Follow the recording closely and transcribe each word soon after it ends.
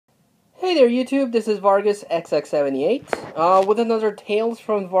Hey there YouTube, this is Vargas XX78 with another Tales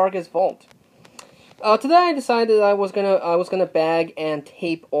from Vargas Vault. Today I decided I was gonna bag and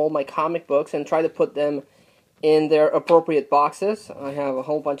tape all my comic books and try to put them in their appropriate boxes. I have a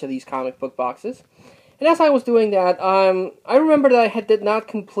whole bunch of these comic book boxes. And as I was doing that, I remembered that I did not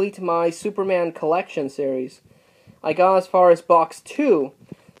complete my Superman collection series. I got as far as box 2.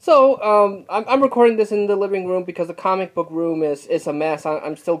 So, I'm recording this in the living room because the comic book room is a mess.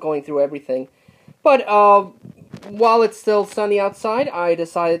 I'm still going through everything. But, while it's still sunny outside, I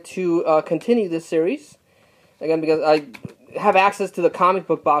decided to continue this series. Again, because I have access to the comic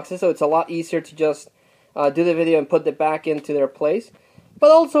book boxes, so it's a lot easier to just do the video and put it back into their place. But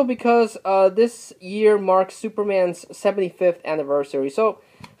also because this year marks Superman's 75th anniversary. So,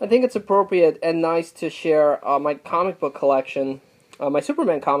 I think it's appropriate and nice to share my comic book collection, my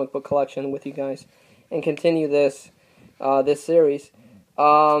Superman comic book collection with you guys, and continue this this series.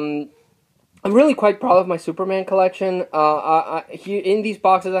 I'm really quite proud of my Superman collection. Here in these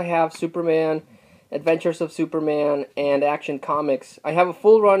boxes I have Superman, Adventures of Superman, and Action Comics. I have a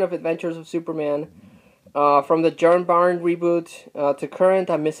full run of Adventures of Superman, from the John Byrne reboot to current.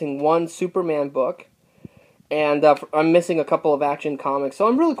 I'm missing one Superman book, and I'm missing a couple of Action Comics, so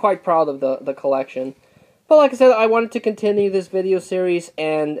I'm really quite proud of the collection. But like I said, I wanted to continue this video series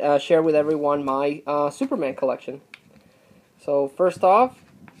and share with everyone my Superman collection. So first off,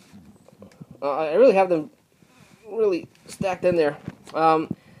 I really have them really stacked in there.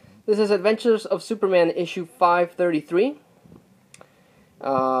 This is Adventures of Superman issue 533.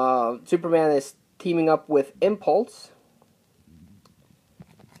 Superman is teaming up with Impulse.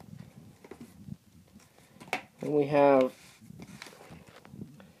 And we have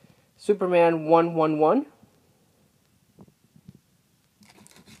Superman 111.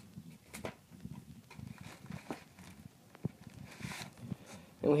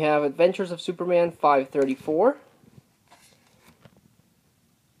 And we have Adventures of Superman 534.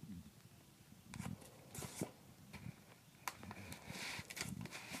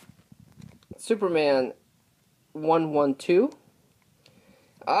 Superman 112.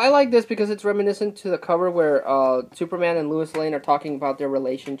 I like this because it's reminiscent to the cover where Superman and Lois Lane are talking about their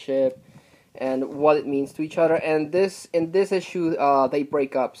relationship and what it means to each other. And in this issue, they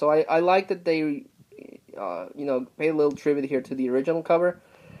break up. So I like that they, pay a little tribute here to the original cover.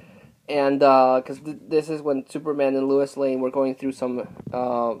 And because this is when Superman and Lois Lane were going through some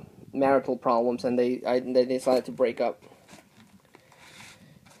marital problems, and they decided to break up.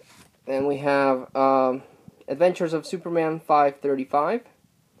 Then we have Adventures of Superman 535,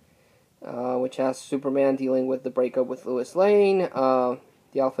 which has Superman dealing with the breakup with Lois Lane, the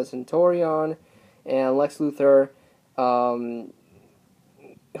Alpha Centaurion, and Lex Luthor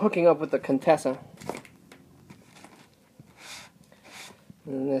hooking up with the Contessa.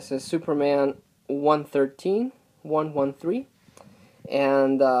 And this is Superman 113, and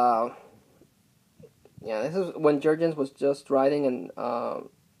this is when Jurgens was just writing, and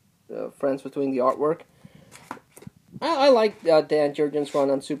Friends was doing the artwork. I like Dan Jurgens'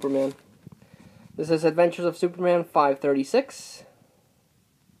 run on Superman. This is Adventures of Superman 536.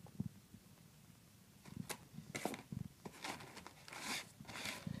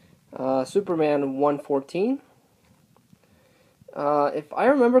 Superman 114. If I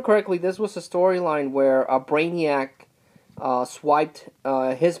remember correctly, this was a storyline where Brainiac swiped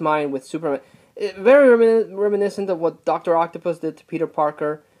his mind with Superman. Very reminiscent of what Dr. Octopus did to Peter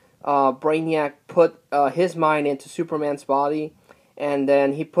Parker. Brainiac put his mind into Superman's body, and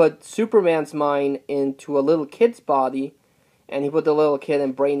then he put Superman's mind into a little kid's body, and he put the little kid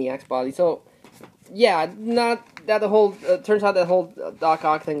in Brainiac's body. So, yeah, not that the whole turns out that whole Doc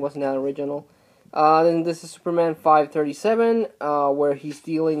Ock thing wasn't that original. Then this is Superman 537, where he's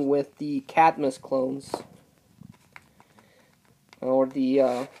dealing with the Cadmus clones, or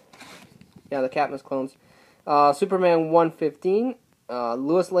the Cadmus clones. Superman 115.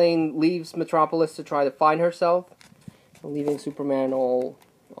 Lois Lane leaves Metropolis to try to find herself, leaving Superman all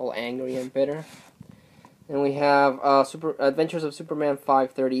angry and bitter. And we have Adventures of Superman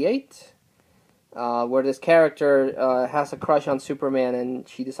 538, where this character has a crush on Superman, and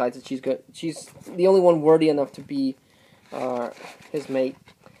she decides that she's the only one worthy enough to be his mate.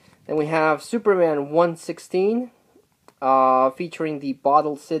 Then we have Superman 116, featuring the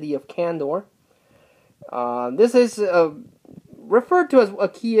bottled city of Kandor. This is referred to as a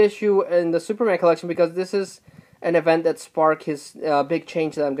key issue in the Superman collection because this is an event that sparked his big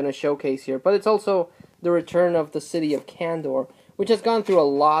change that I'm going to showcase here. But it's also the return of the city of Kandor, which has gone through a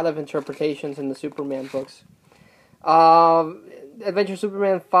lot of interpretations in the Superman books. Adventure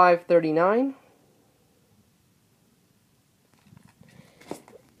Superman 539.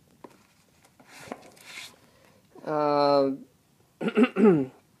 Uh,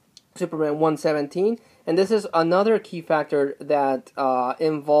 Superman 117, and this is another key factor that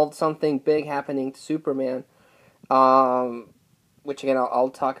involved something big happening to Superman, which again I'll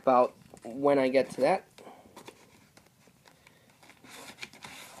talk about when I get to that.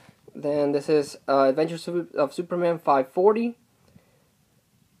 Then this is Adventures of Superman 540,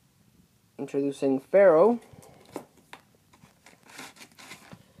 introducing Pharaoh.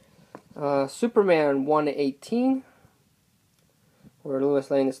 Superman 118, where Lois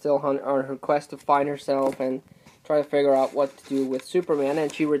Lane is still on her quest to find herself and try to figure out what to do with Superman,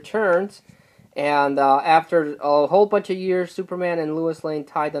 and she returns, and after a whole bunch of years, Superman and Lois Lane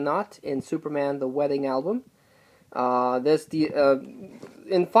tie the knot in Superman: The Wedding Album.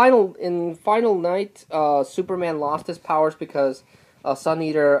 In final night, Superman lost his powers because a Sun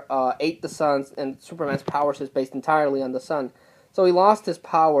Eater ate the sun, and Superman's powers is based entirely on the sun. So he lost his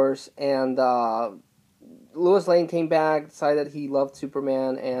powers, and Lois Lane came back, decided he loved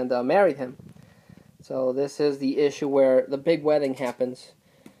Superman, and married him. So this is the issue where the big wedding happens.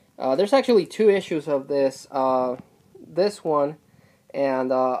 There's actually two issues of this. This one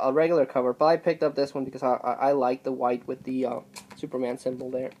and a regular cover, but I picked up this one because I like the white with the Superman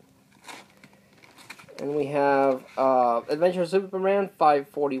symbol there. And we have Adventures of Superman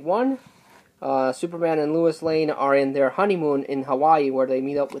 541. Superman and Lois Lane are in their honeymoon in Hawaii, where they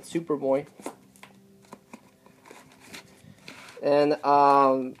meet up with Superboy. And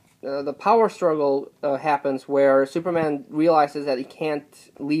the power struggle happens where Superman realizes that he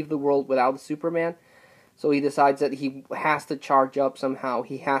can't leave the world without Superman. So he decides that he has to charge up somehow.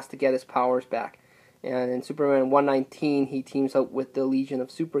 He has to get his powers back. And in Superman 119, he teams up with the Legion of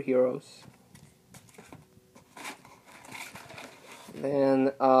Superheroes.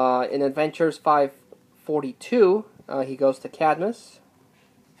 Then in Adventures 542, he goes to Cadmus.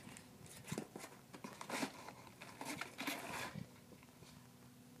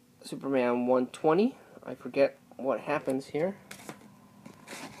 Superman 120, I forget what happens here.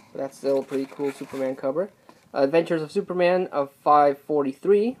 But that's still a pretty cool Superman cover. Adventures of Superman of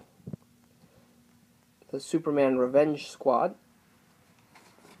 543. The Superman Revenge Squad.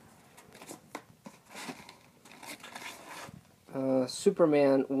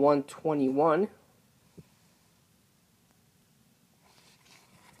 Superman 121.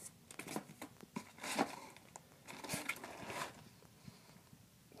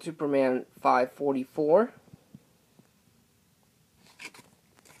 Superman 544.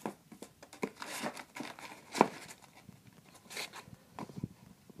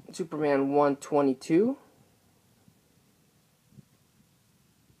 Superman 122.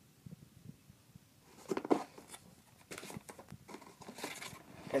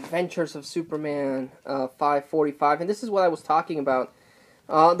 Adventures of Superman 545, and this is what I was talking about.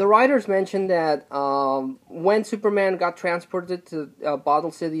 The writers mentioned that when Superman got transported to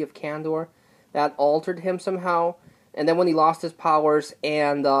Bottle City of Kandor, that altered him somehow, and then when he lost his powers,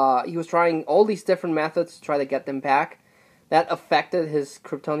 and he was trying all these different methods to try to get them back, that affected his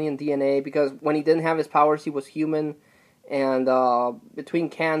Kryptonian DNA, because when he didn't have his powers, he was human, and between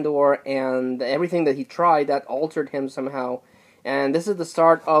Kandor and everything that he tried, that altered him somehow. And this is the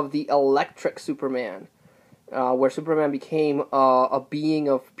start of the Electric Superman, where Superman became a being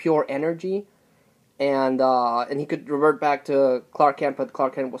of pure energy, and he could revert back to Clark Kent, but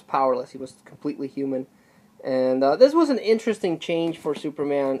Clark Kent was powerless. He was completely human, and this was an interesting change for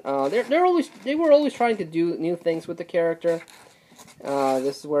Superman. They were always trying to do new things with the character.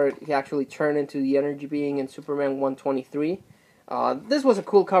 This is where he actually turned into the energy being in Superman 123. This was a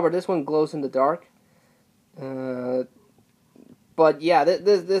cool cover. This one glows in the dark. But yeah,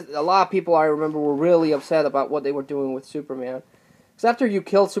 a lot of people I remember were really upset about what they were doing with Superman. Because after you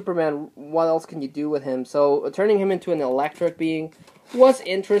killed Superman, what else can you do with him? So turning him into an electric being was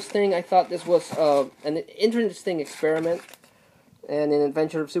interesting. I thought this was an interesting experiment. And in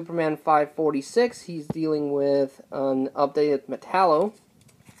Adventure of Superman 546, he's dealing with an updated Metallo.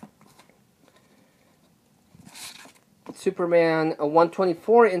 Superman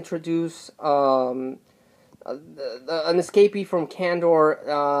 124 introduced an escapee from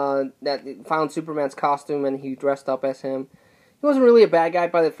Kandor that found Superman's costume, and he dressed up as him. He wasn't really a bad guy,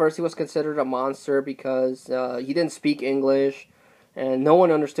 but at first he was considered a monster because he didn't speak English, and no one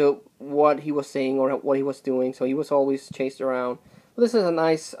understood what he was saying or what he was doing, so he was always chased around. But this is a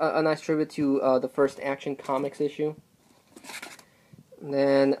nice tribute to the first Action Comics issue. And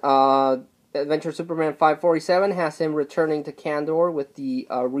then Adventure of Superman 547 has him returning to Kandor with the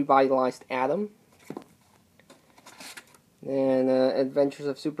revitalized Atom. And Adventures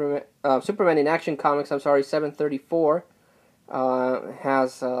of Superman in Action Comics, 734,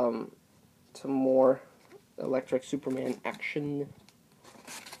 has some more Electric Superman action.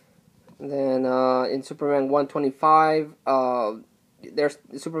 Then in Superman 125, there's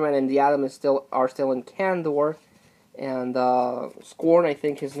Superman and the Atom are still in Kandor, and Scorn, I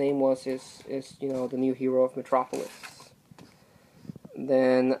think his name was, is the new hero of Metropolis.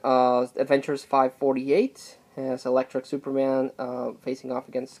 Then Adventures 548 has Electric Superman facing off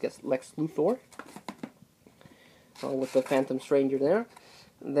against Lex Luthor with the Phantom Stranger there.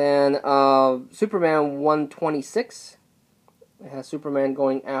 Then Superman 126 has Superman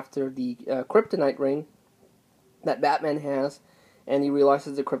going after the kryptonite ring that Batman has, and he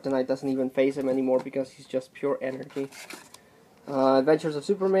realizes the kryptonite doesn't even phase him anymore because he's just pure energy. Adventures of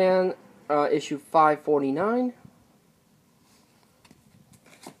Superman, issue 549.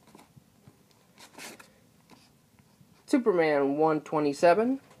 Superman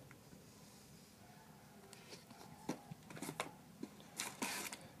 127.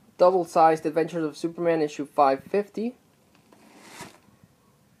 Double-sized Adventures of Superman, issue 550.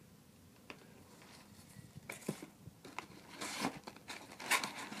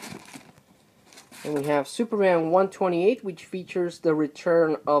 And we have Superman 128, which features the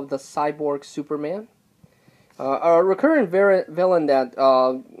return of the cyborg Superman. A recurrent villain that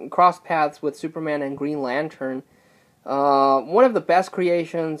crossed paths with Superman and Green Lantern. One of the best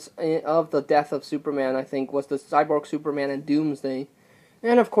creations of the death of Superman, I think, was the cyborg Superman in Doomsday.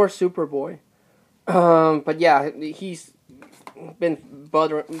 And, of course, Superboy. But, yeah, he's been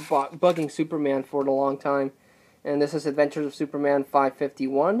bugging Superman for a long time. And this is Adventures of Superman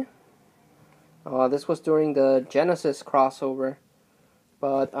 551. This was during the Genesis crossover.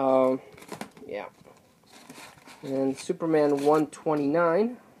 But, yeah. And Superman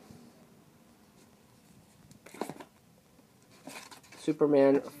 129.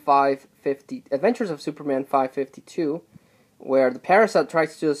 Superman 550. Adventures of Superman 552. Where the Parasite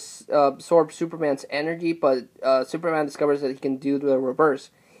tries to absorb Superman's energy, but Superman discovers that he can do the reverse.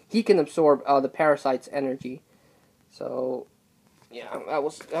 He can absorb the Parasite's energy. So, yeah, that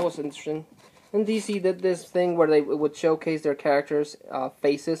was interesting. And DC did this thing where they would showcase their characters'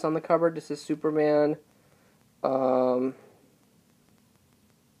 faces on the cover. This is Superman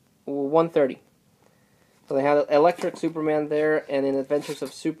 130. So they had Electric Superman there, and in Adventures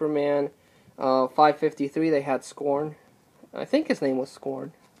of Superman 553 they had Scorn. I think his name was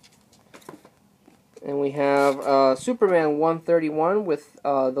Scorn. And we have Superman 131 with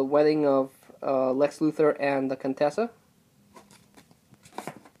the wedding of Lex Luthor and the Contessa.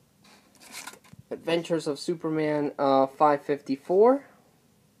 Adventures of Superman 554.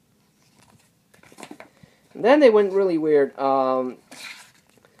 And then they went really weird.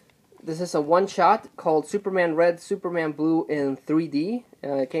 This is a one-shot called Superman Red, Superman Blue in 3D.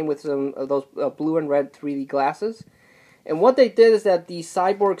 It came with some of those blue and red 3D glasses. And what they did is that the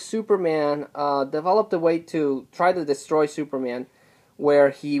cyborg Superman developed a way to try to destroy Superman, where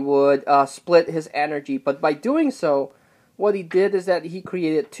he would split his energy. But by doing so, what he did is that he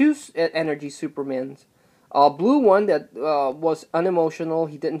created two energy Supermans. A blue one that was unemotional,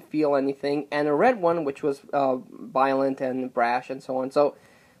 he didn't feel anything, and a red one which was violent and brash and so on. So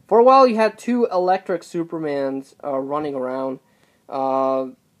for a while you had two electric Supermans running around.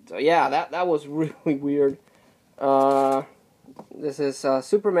 So yeah, that was really weird. This is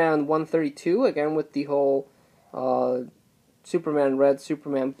Superman 132, again with the whole Superman Red,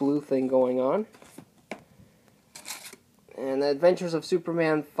 Superman Blue thing going on. And Adventures of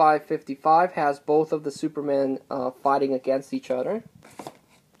Superman 555 has both of the Supermen fighting against each other.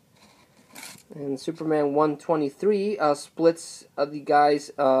 And Superman 123 splits the guys,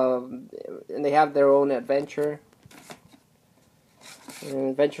 and they have their own adventure.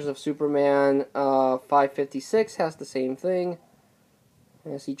 And Adventures of Superman 556 has the same thing.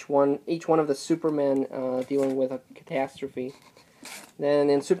 As each one of the Supermen dealing with a catastrophe.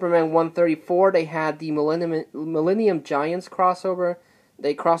 Then in Superman 134, they had the Millennium Giants crossover.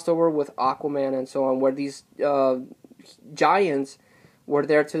 They crossed over with Aquaman and so on, where these giants were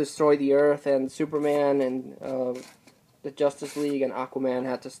there to destroy the Earth, and Superman and the Justice League and Aquaman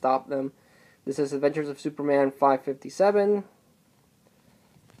had to stop them. This is Adventures of Superman 557.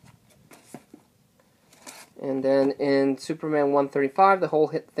 And then in Superman 135, the whole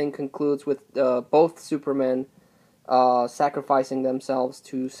thing concludes with both Supermen sacrificing themselves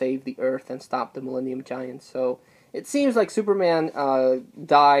to save the Earth and stop the Millennium Giants. So it seems like Superman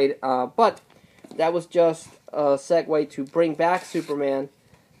died, but that was just a segue to bring back Superman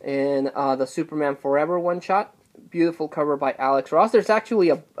in the Superman Forever one-shot. Beautiful cover by Alex Ross. There's actually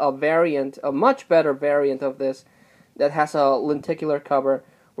a variant, a much better variant of this, that has a lenticular cover,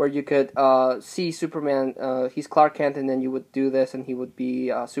 where you could see Superman. He's Clark Kent, and then you would do this, and he would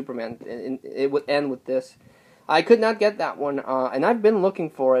be Superman. And it would end with this. I could not get that one, and I've been looking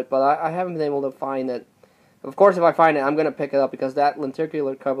for it, but I haven't been able to find it. Of course, if I find it, I'm going to pick it up because that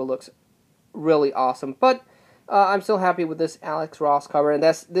lenticular cover looks really awesome. But I'm still happy with this Alex Ross cover, and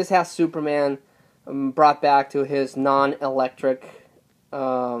this has Superman brought back to his non-electric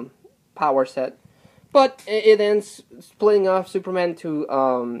power set. But it ends splitting off Superman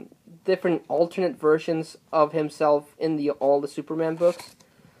to different alternate versions of himself in all the Superman books.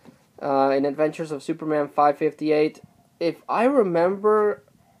 In Adventures of Superman 558, if I remember,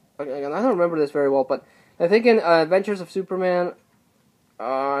 I don't remember this very well, but I think in Adventures of Superman,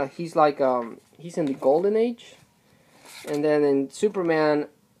 he's like he's in the Golden Age, and then in Superman,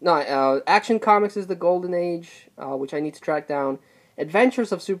 Action Comics is the Golden Age, which I need to track down.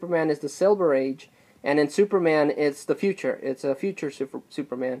 Adventures of Superman is the Silver Age, and in Superman it's the future. It's a future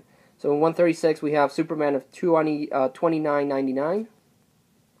Superman. So in 136 we have Superman of 2999.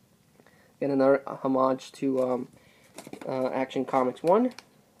 Again, another homage to Action Comics 1.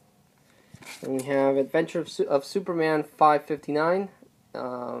 And we have Adventure of Superman 559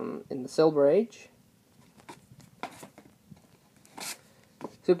 in the Silver Age.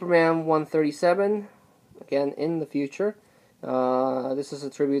 Superman 137, again in the future. This is a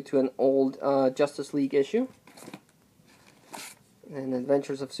tribute to an old Justice League issue. And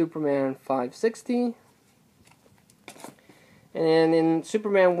Adventures of Superman 560. And in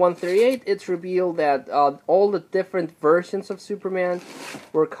Superman 138, it's revealed that all the different versions of Superman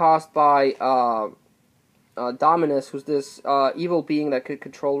were caused by Dominus, who's this evil being that could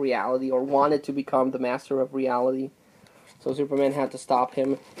control reality or wanted to become the master of reality. So Superman had to stop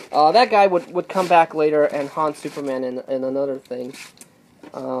him. That guy would come back later and haunt Superman in another thing,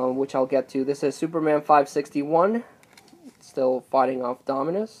 which I'll get to. This is Superman 561, still fighting off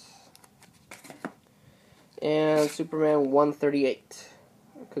Dominus. And Superman 138,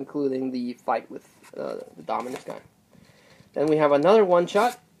 concluding the fight with the Dominus guy. Then we have another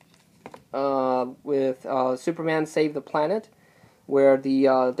one-shot with Superman Save the Planet, where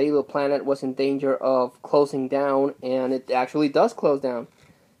the Daily Planet was in danger of closing down, and it actually does close down.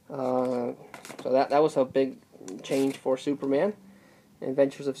 So that was a big change for Superman.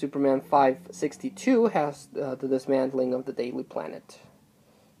 Adventures of Superman 562 has the dismantling of the Daily Planet.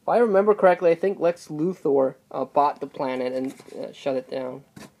 If I remember correctly, I think Lex Luthor bought the planet and shut it down.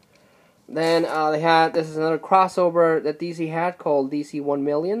 Then this is another crossover that DC had called DC 1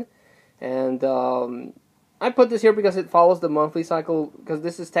 Million. And I put this here because it follows the monthly cycle, because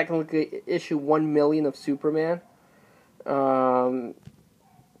this is technically issue 1 million of Superman. But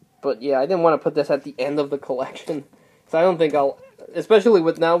yeah, I didn't want to put this at the end of the collection. So I don't think I'll, especially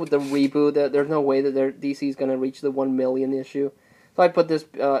with the reboot, there's no way that DC is going to reach the 1 million issue. So I put this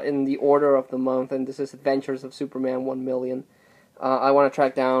in the order of the month, and this is Adventures of Superman 1 million. I want to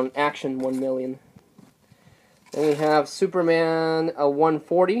track down Action 1 million. Then we have Superman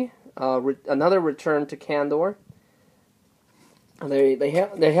 140, another return to Kandor.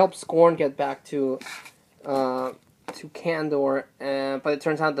 They help Scorn get back to Kandor, but it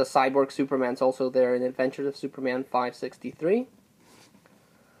turns out the Cyborg Superman's also there in Adventures of Superman 563.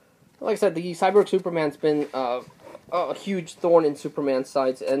 Like I said, the Cyborg Superman's been a huge thorn in Superman's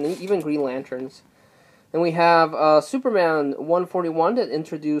sides, and even Green Lantern's. Then we have Superman 141 that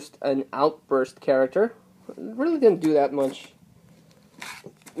introduced an Outburst character. It really didn't do that much.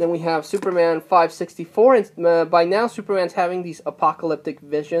 Then we have Superman 564, and by now Superman's having these apocalyptic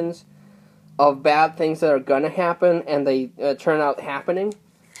visions of bad things that are gonna happen, and they turn out happening.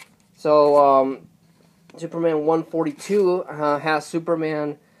 So Superman 142 has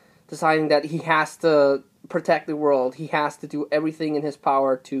Superman deciding that he has to protect the world. He has to do everything in his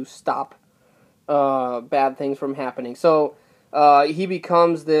power to stop bad things from happening. So he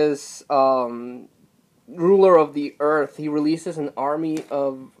becomes this ruler of the Earth. He releases an army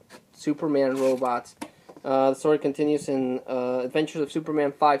of Superman robots. The story continues in Adventures of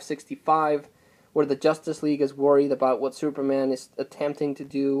Superman 565, where the Justice League is worried about what Superman is attempting to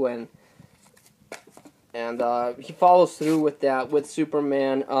do, and he follows through with that with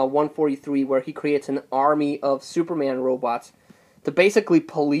Superman 143, where he creates an army of Superman robots to basically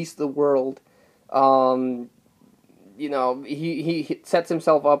police the world. He sets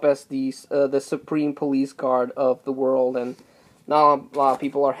himself up as the supreme police guard of the world, and now a lot of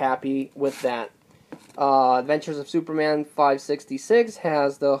people are happy with that. Adventures of Superman 566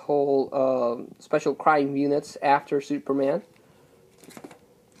 has the whole special crime units after Superman.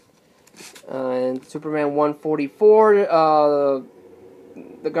 And Superman 144,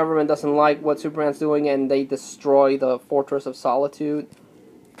 the government doesn't like what Superman's doing, and they destroy the Fortress of Solitude.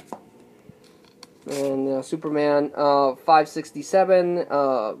 And Superman 567,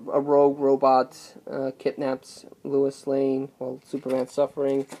 a rogue robot kidnaps Lois Lane while Superman's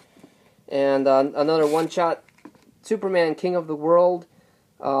suffering. And another one-shot, Superman King of the World,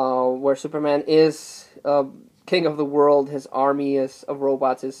 where Superman is king of the world. His army of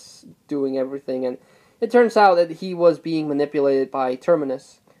robots is doing everything, and it turns out that he was being manipulated by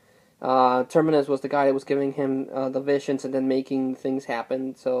Terminus. Terminus was the guy that was giving him the visions and then making things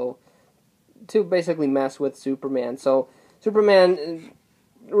happen, so to basically mess with Superman. So Superman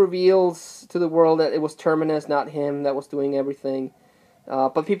reveals to the world that it was Terminus, not him, that was doing everything.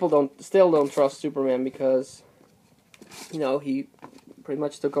 But people still don't trust Superman because, he pretty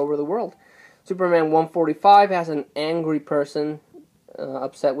much took over the world. Superman 145 has an angry person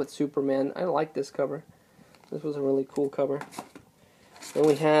upset with Superman. I like this cover. This was a really cool cover. Then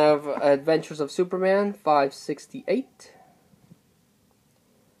we have Adventures of Superman 568.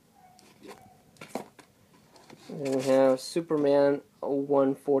 Then we have Superman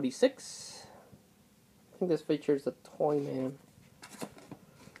 146. I think this features the Toyman.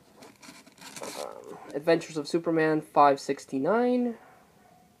 Adventures of Superman 569.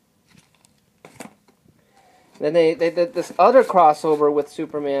 Then they did this other crossover with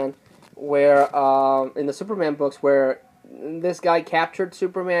Superman, where in the Superman books, where this guy captured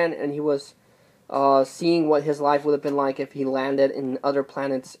Superman and he was seeing what his life would have been like if he landed in other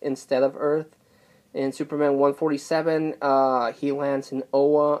planets instead of Earth. In Superman 147, he lands in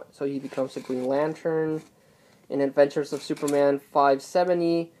Oa, so he becomes the Green Lantern. In Adventures of Superman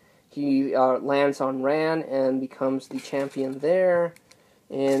 570, he lands on Ran and becomes the champion there.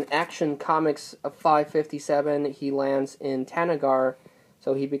 In Action Comics 557, he lands in Tanagar,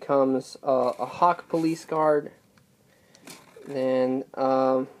 so he becomes a Hawk police guard. Then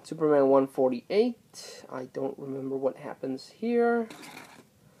Superman 148, I don't remember what happens here.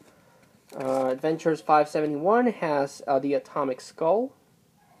 Adventures 571 has the Atomic Skull.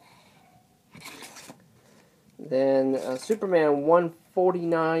 Then Superman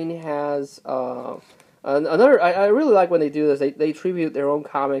 149 has another. I really like when they do this. They tribute their own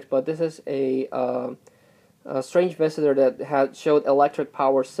comics, but this is a strange visitor that showed electric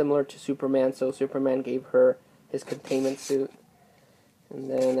powers similar to Superman. So Superman gave her his containment suit, and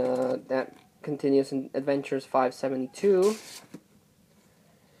then that continues in Adventures 572.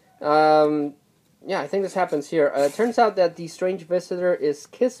 Yeah, I think this happens here. It turns out that the strange visitor is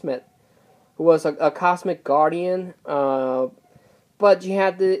Kismet, who was a cosmic guardian, but she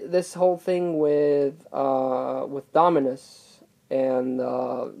had this whole thing with Dominus, and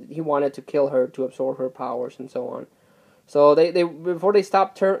he wanted to kill her to absorb her powers and so on. So they before they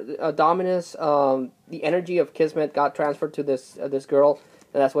stopped Dominus, the energy of Kismet got transferred to this girl,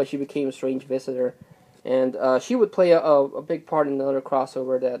 and that's why she became a strange visitor. And she would play a big part in another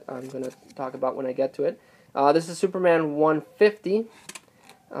crossover that I'm going to talk about when I get to it. This is Superman 150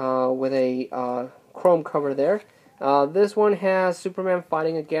 with a chrome cover there. This one has Superman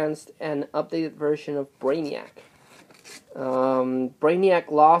fighting against an updated version of Brainiac.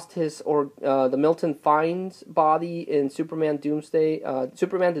 Brainiac lost the Milton Fiennes body in Superman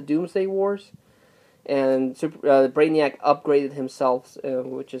the Doomsday Wars. And Brainiac upgraded himself,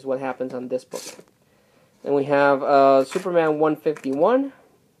 which is what happens on this book. And we have Superman 151,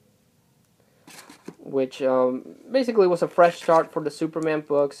 which basically was a fresh start for the Superman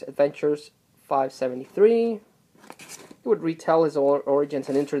books. Adventures 573. He would retell his origins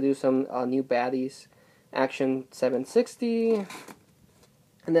and introduce some new baddies. Action 760.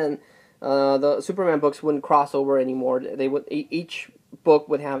 And then the Superman books wouldn't cross over anymore. Each book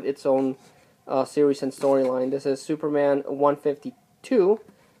would have its own series and storyline. This is Superman 152.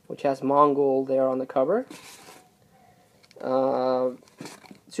 Which has Mongol there on the cover.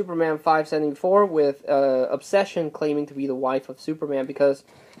 Superman 574 with Obsession claiming to be the wife of Superman because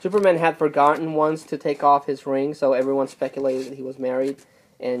Superman had forgotten once to take off his ring, so everyone speculated that he was married,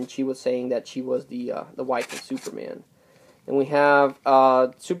 and she was saying that she was the wife of Superman. And we have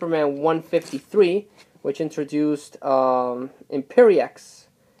Superman 153, which introduced Imperiex,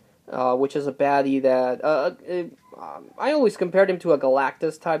 which is a baddie that I always compared him to a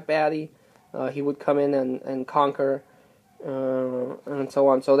Galactus-type baddie. He would come in and conquer, and so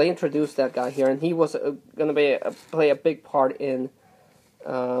on. So they introduced that guy here, and he was going to play a big part in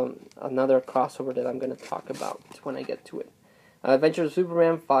another crossover that I'm going to talk about when I get to it. Adventures of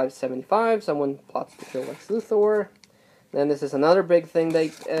Superman 575, someone plots to kill Lex Luthor. Then this is another big thing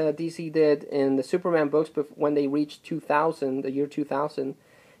that DC did in the Superman books when they reached 2000, the year 2000.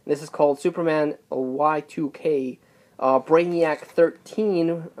 This is called Superman Y2K. Brainiac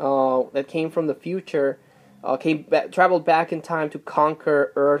 13, that came from the future, traveled back in time to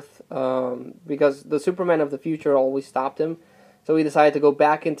conquer Earth because the Superman of the future always stopped him. So he decided to go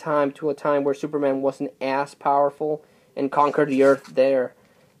back in time to a time where Superman wasn't as powerful and conquer the Earth there.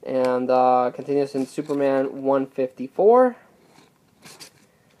 And continues in Superman 154,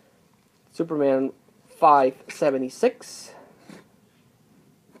 Superman 576,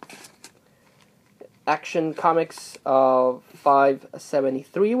 Action Comics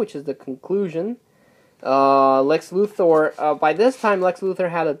 573, which is the conclusion. Lex Luthor, by this time Lex Luthor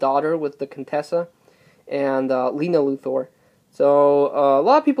had a daughter with the Contessa and Lena Luthor. So a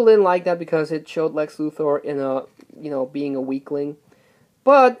lot of people didn't like that because it showed Lex Luthor in a, being a weakling.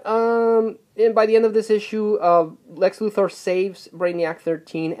 But by the end of this issue, Lex Luthor saves Brainiac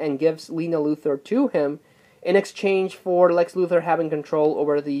 13 and gives Lena Luthor to him in exchange for Lex Luthor having control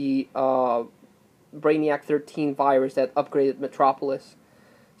over the Brainiac 13 virus that upgraded Metropolis.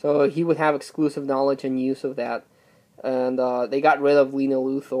 So he would have exclusive knowledge and use of that. And they got rid of Lena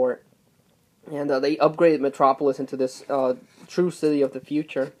Luthor. And they upgraded Metropolis into this true city of the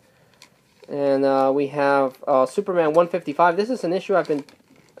future. And we have Superman 155. This is an issue I've been...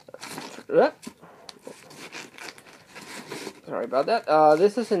 Sorry about that.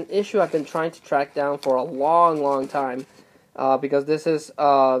 This is an issue I've been trying to track down for a long, long time. Because this is...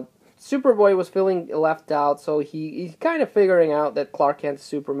 Superboy was feeling left out, so he's kind of figuring out that Clark Kent's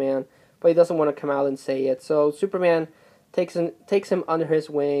Superman, but he doesn't want to come out and say it. So Superman takes him under his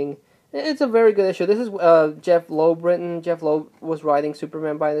wing. It's a very good issue. This is Jeff Loeb written. Jeff Loeb was writing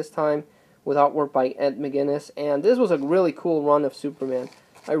Superman by this time, with artwork by Ed McGuinness, and this was a really cool run of Superman.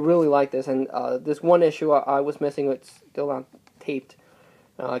 I really like this, and this one issue I was missing, it's still not taped.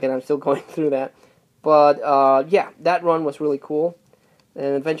 Again, I'm still going through that. But, yeah, that run was really cool.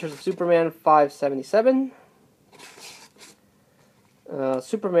 And Adventures of Superman 577.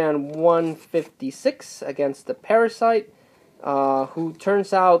 Superman 156 against the Parasite, who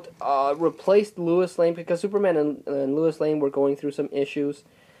turns out replaced Lois Lane because Superman and Lois Lane were going through some issues.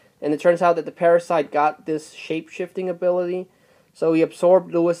 And it turns out that the Parasite got this shape-shifting ability. So he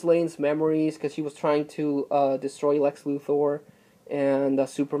absorbed Lois Lane's memories because he was trying to destroy Lex Luthor and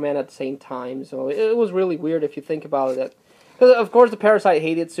Superman at the same time. So it was really weird if you think about it. Because, of course, the Parasite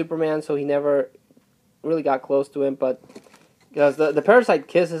hated Superman, so he never really got close to him. But because the Parasite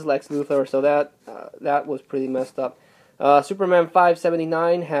kisses Lex Luthor, so that was pretty messed up. Superman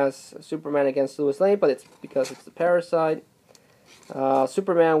 579 has Superman against Lois Lane, but it's because it's the Parasite.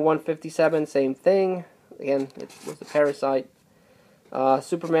 Superman 157, same thing. Again, it was the Parasite.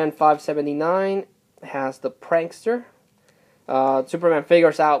 Superman 579 has the Prankster. Superman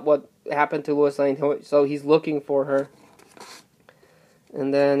figures out what happened to Lois Lane, so he's looking for her.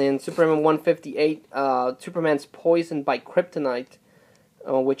 And then in Superman 158, Superman's poisoned by kryptonite,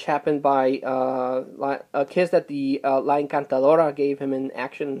 which happened by a kiss that the La Encantadora gave him in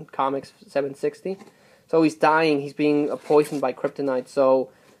Action Comics 760. So he's dying, he's being poisoned by kryptonite. So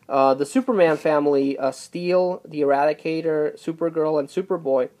the Superman family, Steel, the Eradicator, Supergirl, and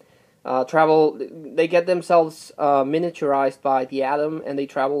Superboy, travel, they get themselves miniaturized by the Atom, and they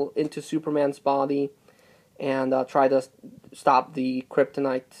travel into Superman's body and try to stop the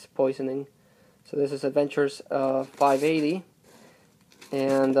kryptonite poisoning. So this is Adventures 580.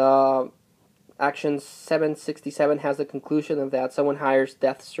 And Action 767 has the conclusion of that. Someone hires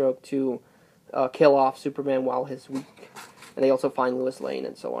Deathstroke to kill off Superman while he's weak. And they also find Lois Lane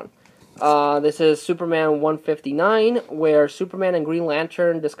and so on. This is Superman 159, where Superman and Green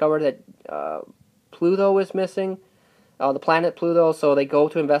Lantern discover that Pluto is missing. The planet Pluto, so they go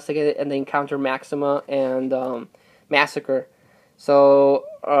to investigate it, and they encounter Maxima and Massacre. So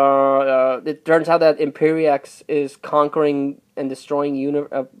it turns out that Imperiex is conquering and destroying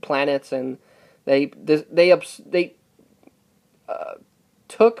planets, and they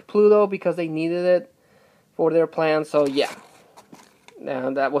took Pluto because they needed it for their plan. So yeah,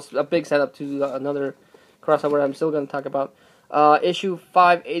 and that was a big setup to another crossover I'm still going to talk about. Issue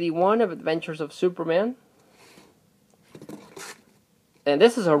 581 of Adventures of Superman. And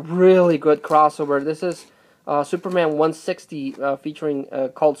this is a really good crossover. This is Superman 160 featuring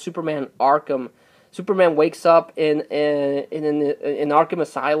called Superman Arkham. Superman wakes up in Arkham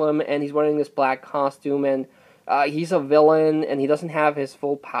Asylum, and he's wearing this black costume, and he's a villain, and he doesn't have his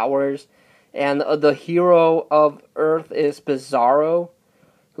full powers. And the hero of Earth is Bizarro,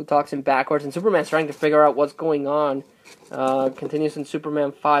 who talks in backwards, and Superman's trying to figure out what's going on. Continues in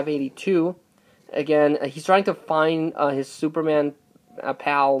Superman 582. Again, he's trying to find his Superman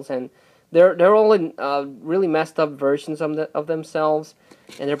pals, and they're all in really messed up versions of themselves,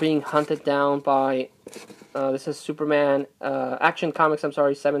 and they're being hunted down by this is Superman Action Comics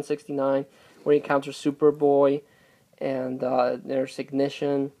 769, where he encounters Superboy, and there's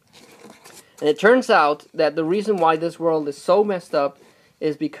Ignition, And it turns out that the reason why this world is so messed up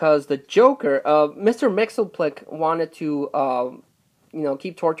is because the Joker, Mr. Mxyzptlk, wanted to,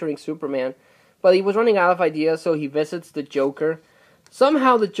 keep torturing Superman, but he was running out of ideas, so he visits the Joker.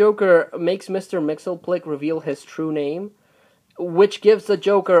 Somehow the Joker makes Mr. Mxyzptlk reveal his true name, which gives the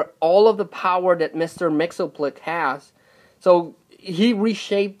Joker all of the power that Mr. Mxyzptlk has. So he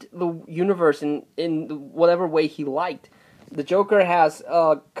reshaped the universe in whatever way he liked. The Joker has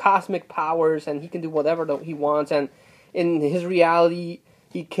cosmic powers, and he can do whatever he wants, and in his reality,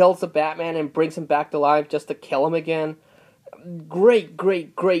 he kills the Batman and brings him back to life just to kill him again. Great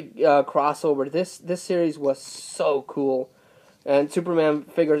crossover. This series was so cool. And Superman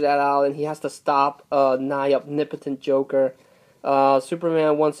figures that out, and he has to stop nigh omnipotent Joker.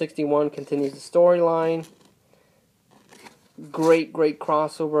 Superman 161 continues the storyline. Great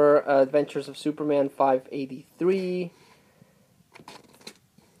crossover. Adventures of Superman 583.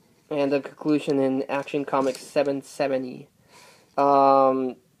 And the conclusion in Action Comics 770.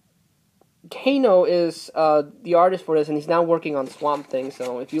 Kano is the artist for this, and he's now working on Swamp Thing.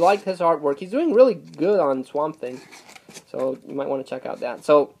 So if you liked his artwork, he's doing really good on Swamp Thing. So you might want to check out that.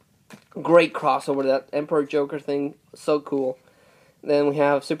 So great crossover, that Emperor Joker thing, so cool. Then we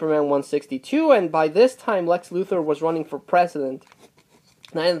have Superman 162, and by this time Lex Luthor was running for president.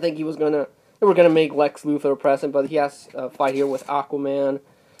 And I didn't think they were gonna make Lex Luthor president, but he has a fight here with Aquaman.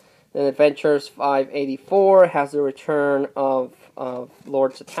 Then Adventures 584 has the return of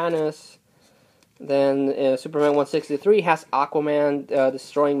Lord Satanus. Then Superman 163 has Aquaman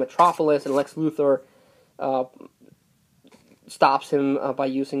destroying Metropolis, and Lex Luthor stops him by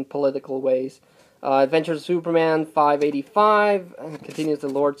using political ways. Adventures of Superman 585 continues the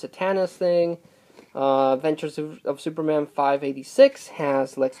Lord Satanus thing. Adventures of Superman 586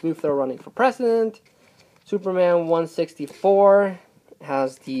 has Lex Luthor running for president. Superman 164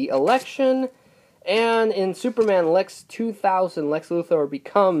 has the election, and in Superman Lex 2000, Lex Luthor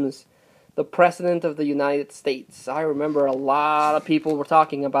becomes the President of the United States. I remember a lot of people were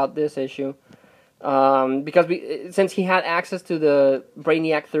talking about this issue, because since he had access to the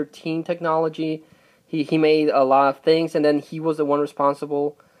Brainiac 13 technology, he made a lot of things, and then he was the one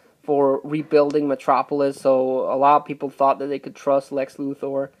responsible for rebuilding Metropolis, so a lot of people thought that they could trust Lex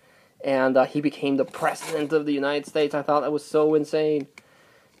Luthor, and he became the President of the United States. I thought that was so insane.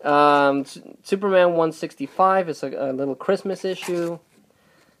 Superman 165 is a little Christmas issue.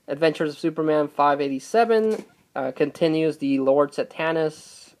 Adventures of Superman 587 continues the Lord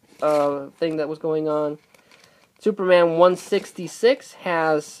Satanus thing that was going on. Superman 166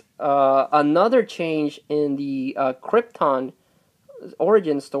 has another change in the Krypton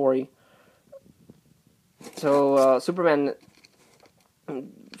origin story. So Superman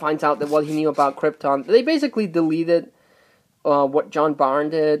finds out that what he knew about Krypton. They basically deleted what John Byrne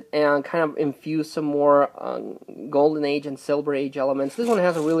did and kind of infused some more Golden Age and Silver Age elements. This one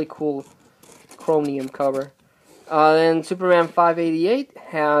has a really cool chromium cover. Then Superman 588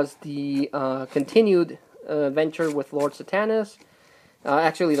 has the continued adventure with Lord Satanus.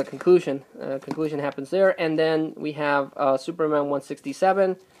 Actually, the conclusion happens there. And then we have Superman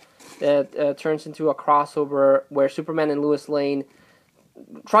 167 that turns into a crossover where Superman and Lois Lane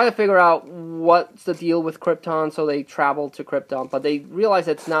try to figure out what's the deal with Krypton, so they travel to Krypton, but they realize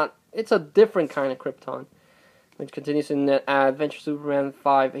it's a different kind of Krypton, which continues in Adventure Superman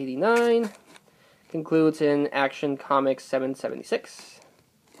 589, concludes in Action Comics 776.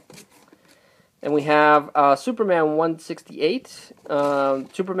 And we have Superman 168.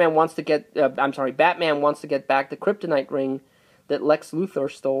 Batman wants to get back the kryptonite ring that Lex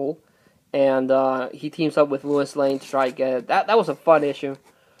Luthor stole. And he teams up with Lois Lane to try to get it. That was a fun issue.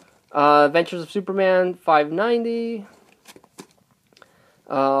 Adventures of Superman 590.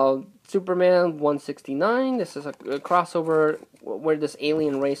 Superman 169. This is a crossover where this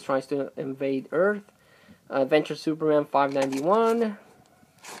alien race tries to invade Earth. Adventures of Superman 591.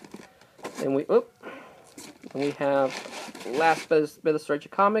 And we have last bit of Stretch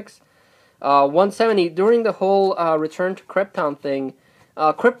of Comics. 170. During the whole Return to Krypton thing,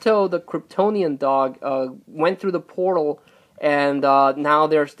 Crypto, the Kryptonian dog, went through the portal, and now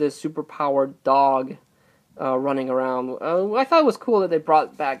there's this superpowered dog running around. I thought it was cool that they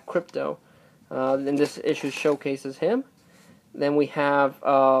brought back Crypto, and this issue showcases him. Then we have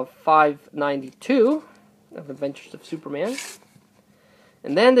 592 of Adventures of Superman.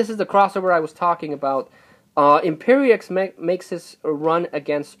 And then this is the crossover I was talking about. Imperiex makes his run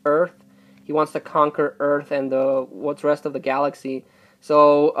against Earth. He wants to conquer Earth and what's rest of the galaxy.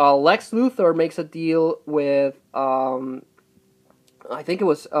 So Lex Luthor makes a deal with, I think it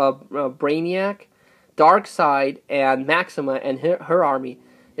was Brainiac, Darkseid, and Maxima and her army.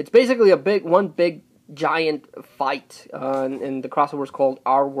 It's basically one big giant fight, and the crossover is called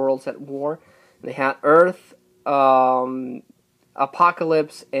Our Worlds at War. They had Earth,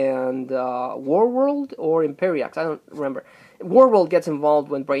 Apocalypse, and War World or Imperiex. I don't remember. War World gets involved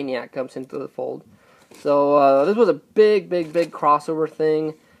when Brainiac comes into the fold. So this was a big crossover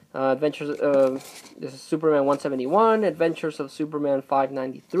thing. Adventures. This is Superman 171. Adventures of Superman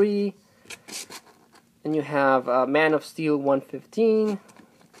 593. And you have Man of Steel 115.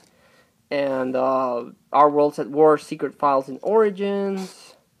 And Our Worlds at War, Secret Files and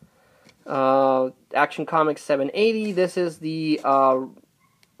Origins. Action Comics 780. This is the,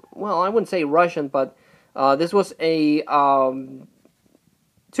 well, I wouldn't say Russian, but this was a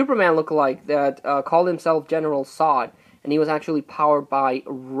Superman lookalike that called himself General Zod, and he was actually powered by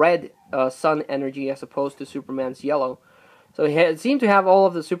red sun energy as opposed to Superman's yellow. So he seemed to have all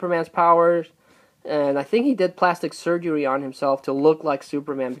of the Superman's powers, and I think he did plastic surgery on himself to look like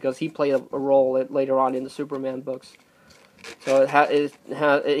Superman because he played a role later on in the Superman books. So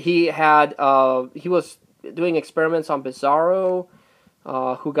he was doing experiments on Bizarro,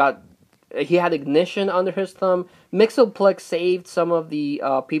 he had ignition under his thumb. Mixoplex saved some of the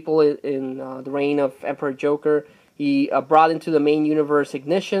people in the reign of Emperor Joker. He brought into the main universe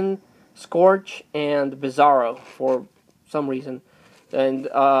Ignition, Scorch, and Bizarro for some reason. And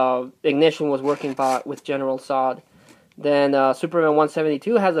Ignition was working with General Zod. Then Superman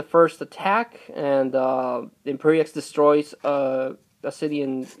 172 has the first attack, and Imperiex destroys a city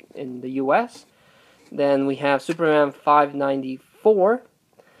in the U.S. Then we have Superman 594,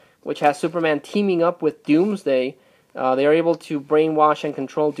 which has Superman teaming up with Doomsday. They are able to brainwash and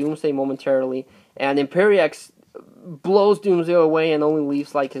control Doomsday momentarily, and Imperiex blows Doomsday away and only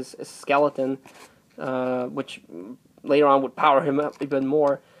leaves like his skeleton, which later on would power him up even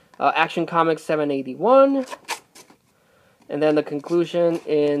more. Action Comics 781. And then the conclusion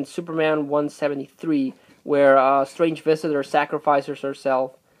in Superman 173, where Strange Visitor sacrifices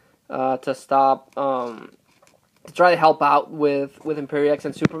herself to stop, to try to help out with Imperiex,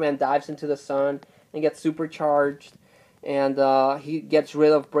 and Superman dives into the sun and gets supercharged, and he gets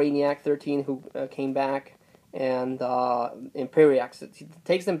rid of Brainiac 13, who came back, and Imperiex. It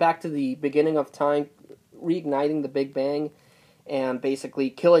takes them back to the beginning of time, reigniting the Big Bang, and basically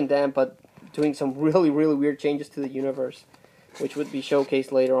killing them, but doing some really weird changes to the universe, which would be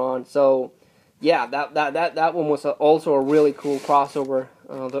showcased later on. So, yeah, that one was also a really cool crossover,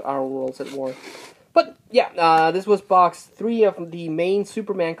 Our Worlds at War. But, yeah, this was box 3 of the main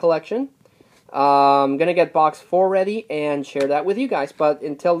Superman collection. I'm going to get box 4 ready and share that with you guys. But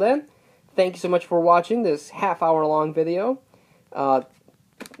until then, thank you so much for watching this half-hour-long video.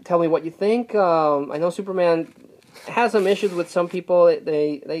 Tell me what you think. I know Superman has some issues with some people.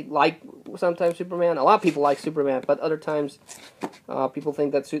 They like sometimes Superman. A lot of people like Superman, but other times people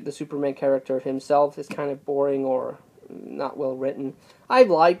think that the Superman character himself is kind of boring or not well written. I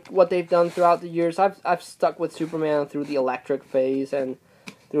like what they've done throughout the years. I've stuck with Superman through the Electric phase and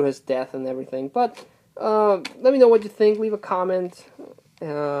through his death and everything. But let me know what you think. Leave a comment.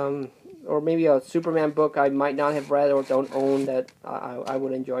 Or maybe a Superman book I might not have read or don't own that I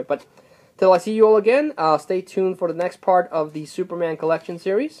would enjoy. But till I see you all again, stay tuned for the next part of the Superman Collection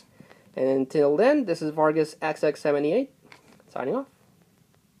series. And until then, this is Vargas XX78, signing off.